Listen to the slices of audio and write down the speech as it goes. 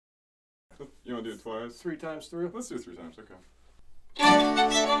You want to do it twice? 3 times through? Let's do it 3 times, okay.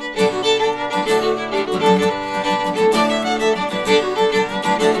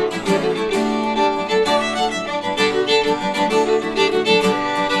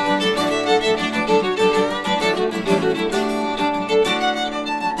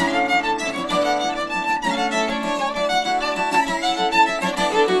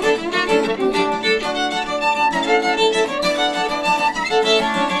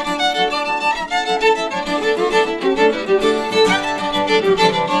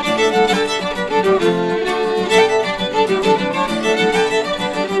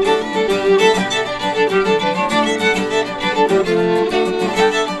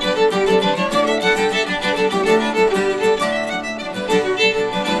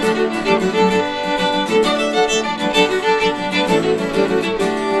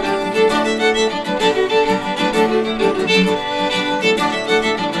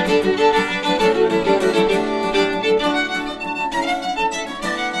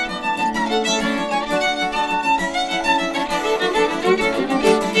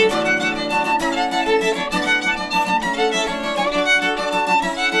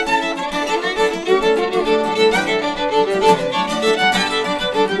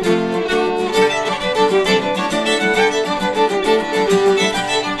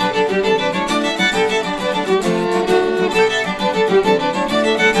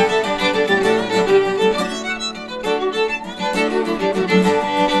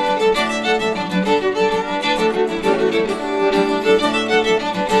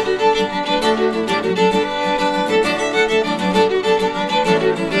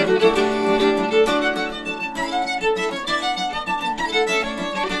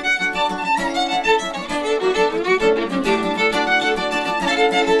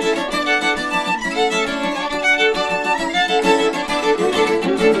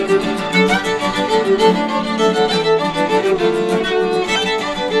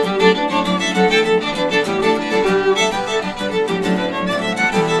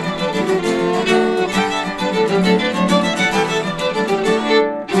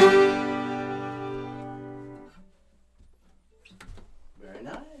 Very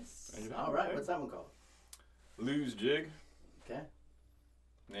nice. All right, what's that one called? Lose Jig. Okay.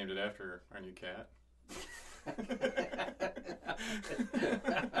 Named it after our new cat.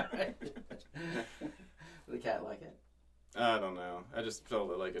 The cat like it? I don't know. I just felt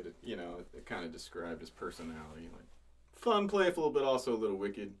that like it, you know, it kind of described his personality, like fun, playful, but also a little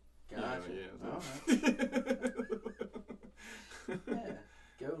wicked. Gotcha. You know, All yeah. right. Yeah.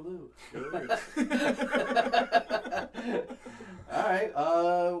 Go Lou. Go Lou. All right.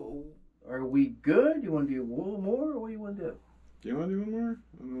 Are we good? You want to do a little more, or what do you want to do? Do you want to do one more?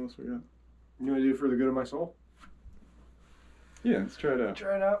 I don't know what else we got. You want to do For the Good of My Soul? Yeah, let's try it out.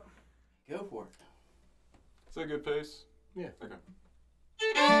 Try it out. Go for it. Is that a good pace? Yeah. Okay.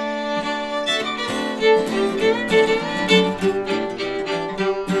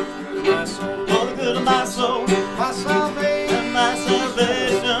 My soul, For the good of my soul, my salvation, and my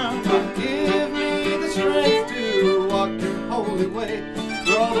salvation. give me the strength to walk your holy way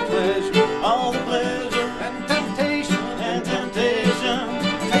through all the pleasure All the pleasure and temptation. and temptation.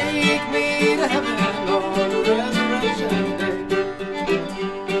 Take me to heaven on resurrection day.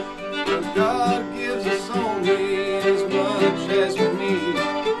 For God gives us only as much as we need,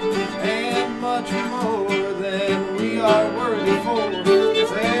 and much more than we are worthy for. If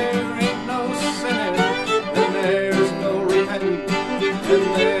there ain't no sinning, then there's no repenting, and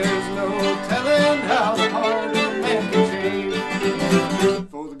there's no telling how the heart of a man can change.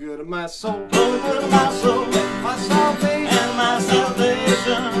 For the good of my soul, For the good of my soul, my salvation, and my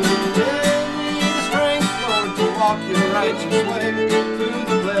salvation. give me the strength, Lord, to walk your righteous way through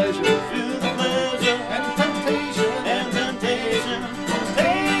the pleasure Through the pleasure and temptation. and temptation.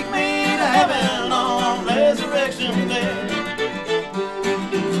 Take me to heaven on resurrection day.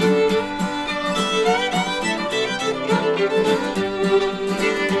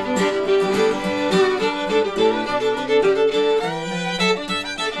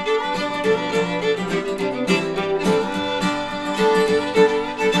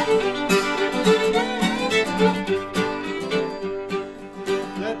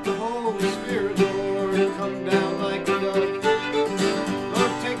 Let the Holy Spirit, Lord, come down like a dove.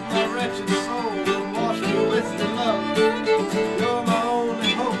 Lord, take my wretched soul and wash me with your love. You're my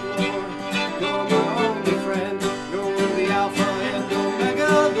only hope, Lord. You're my only friend. You're the Alpha and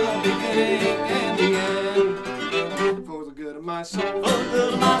Omega, the beginning and the end. For the good of my soul, For the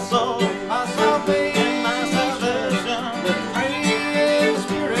good of my soul, my salvation, and my salvation. let me pray in the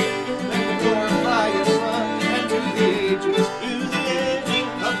Spirit, let me glorify your Son, and to the ages Through the ages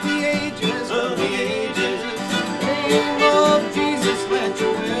of the ages.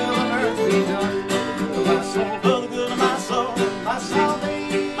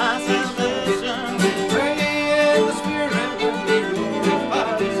 my salvation. Pray in the Spirit and be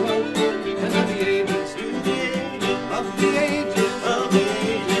glorified the Son. And of the ages, To the ages of the ages, of the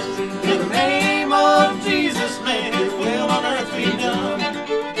ages, in the name of Jesus, may His will on earth be done.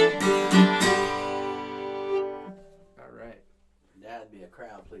 All right. That'd be a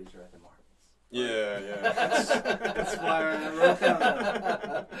crowd pleaser at the Marbles. Yeah. that's why I wrote down.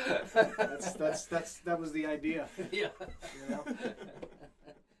 That was the idea. Yeah. You know?